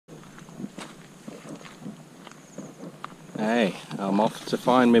Hey, I'm off to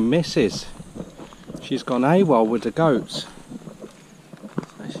find my missus. She's gone AWOL with the goats.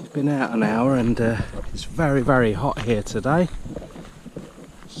 So she's been out an hour and it's very, very hot here today.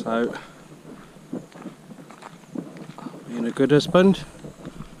 So, being a good husband,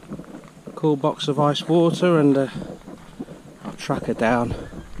 a cool box of ice water, and I'll track her down,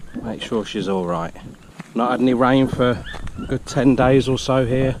 make sure she's alright. Not had any rain for a good 10 days or so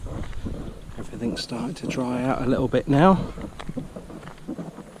here. Everything's starting to dry out a little bit now.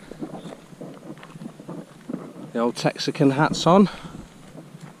 The old Texican hat's on.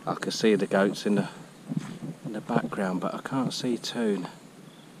 I can see the goats in the background, but I can't see Toon.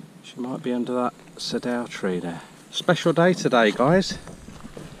 She might be under that Sadao tree there. Special day today, guys.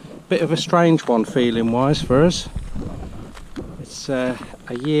 Bit of a strange one feeling wise for us. It's a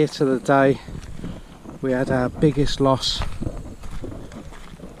year to the day we had our biggest loss,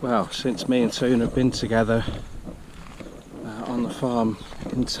 well, since me and Toon have been together on the farm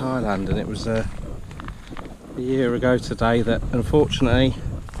in Thailand, and it was a year ago today that unfortunately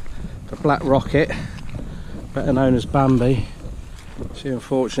the black rocket, better known as Bambi, she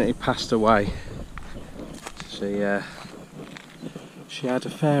unfortunately passed away. She had a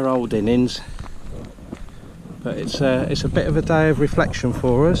fair old innings, but it's a bit of a day of reflection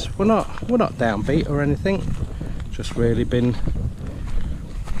for us. We're not downbeat or anything, just really been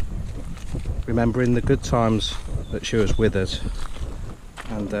remembering the good times that she was with us,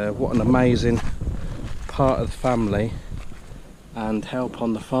 and what an amazing part of the family and help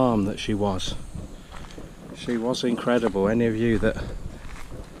on the farm that she was. She was incredible. Any of you that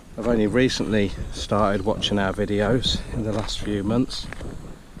have only recently started watching our videos in the last few months,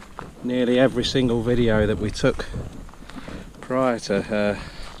 nearly every single video that we took prior to her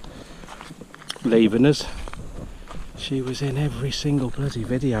leaving us, she was in every single bloody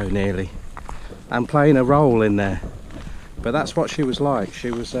video nearly, and playing a role in there. But that's what she was like. She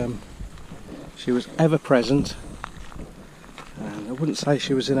was ever present, and I wouldn't say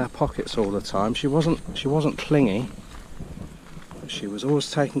she was in our pockets all the time. She wasn't clingy, but she was always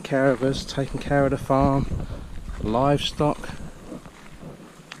taking care of us, taking care of the farm, the livestock,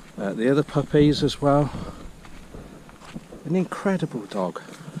 the other puppies as well. An incredible dog,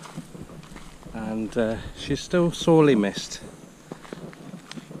 and she's still sorely missed.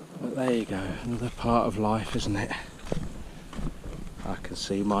 But there you go, another part of life, isn't it? I can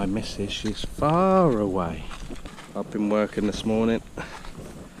see my missus, she's far away. I've been working this morning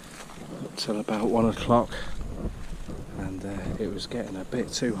till about 1 o'clock, and it was getting a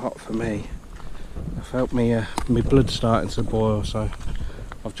bit too hot for me. I felt my blood starting to boil, so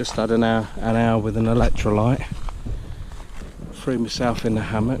I've just had an hour with an electrolyte. Threw myself in the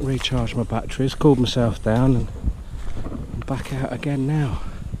hammock, recharged my batteries, cooled myself down, and I'm back out again now.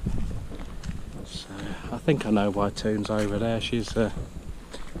 So I think I know why Toon's over there. She's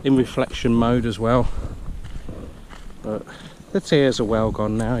in reflection mode as well. But the tears are well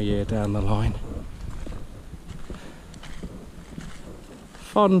gone now, a year down the line.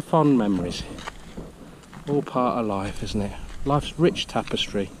 Fond memories. All part of life, isn't it? Life's rich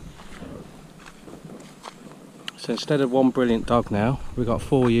tapestry. So instead of one brilliant dog now, we've got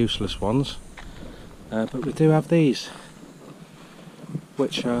 4 useless ones. But we do have these,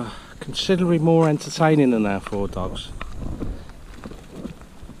 which are considerably more entertaining than our 4 dogs.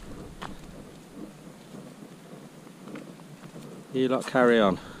 You lot carry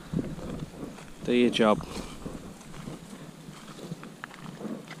on. Do your job.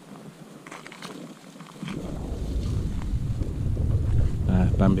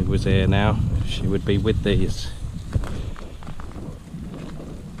 If Bambi was here now, she would be with these.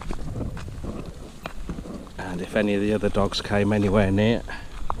 And if any of the other dogs came anywhere near,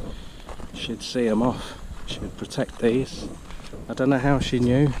 she'd see them off. She would protect these. I don't know how she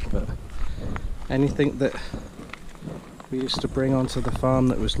knew, but anything that we used to bring onto the farm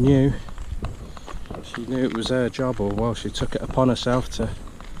that was new, she knew it was her job, or well, she took it upon herself to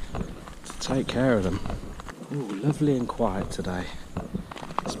take care of them. Ooh, lovely and quiet today.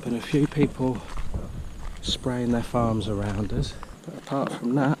 There's been a few people spraying their farms around us, but apart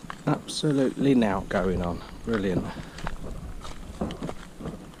from that, absolutely now going on. Brilliant.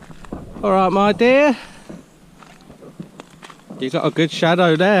 Alright, my dear, you got a good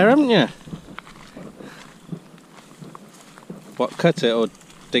shadow there, haven't you? What, cut it or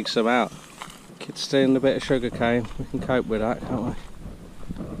dig some out? Kids stealing a bit of sugar cane, we can cope with that, can't we?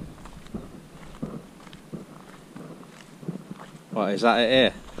 What, is that it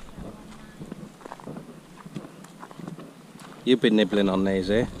here? You've been nibbling on these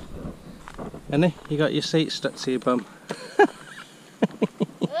here. Annie, you got your seat stuck to your bum.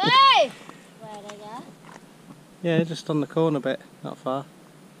 Hey! Where'd I go? Yeah, just on the corner bit, not far.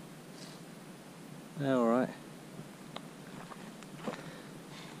 Yeah, alright.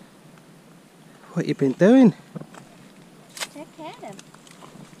 What you been doing? Take care of them.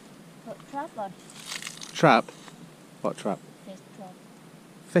 Put trap on. Trap? What trap? Fish trap.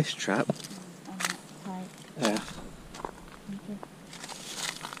 Fish trap? On that side. Yeah. Thank you.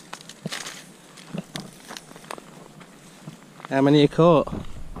 How many you caught?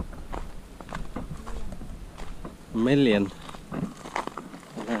 A million. I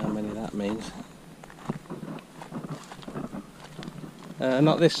don't know how many that means.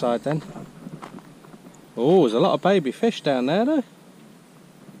 Not this side then. Oh, there's a lot of baby fish down there though.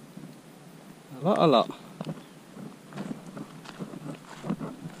 A lot.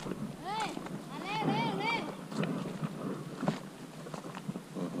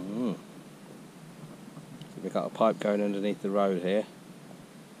 We've got a pipe going underneath the road here,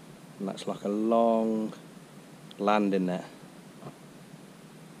 and that's like a long landing net.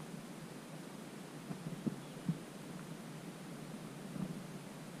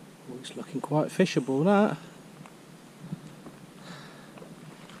 Oh, it's looking quite fishable, that.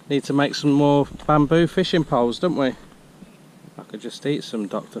 Need to make some more bamboo fishing poles, don't we? I could just eat some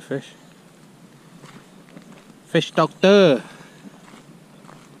Dr. Fish. Fish Doctor!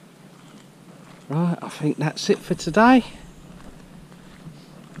 Right, I think that's it for today.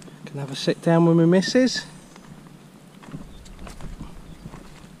 Can have a sit down with my missus.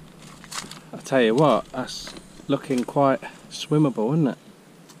 I tell you what, that's looking quite swimmable, isn't it?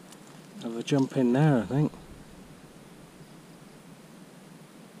 Have a jump in there, I think.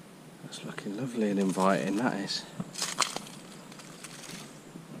 That's looking lovely and inviting, that is.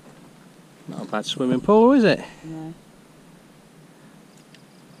 Not a bad swimming pool, is it? No.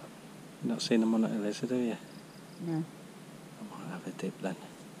 You've not seen them on at Eliza, do you? No. I might have a dip then.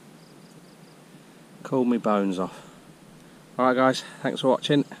 Cool me bones off. Alright guys, thanks for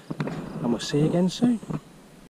watching, and we'll see you again soon.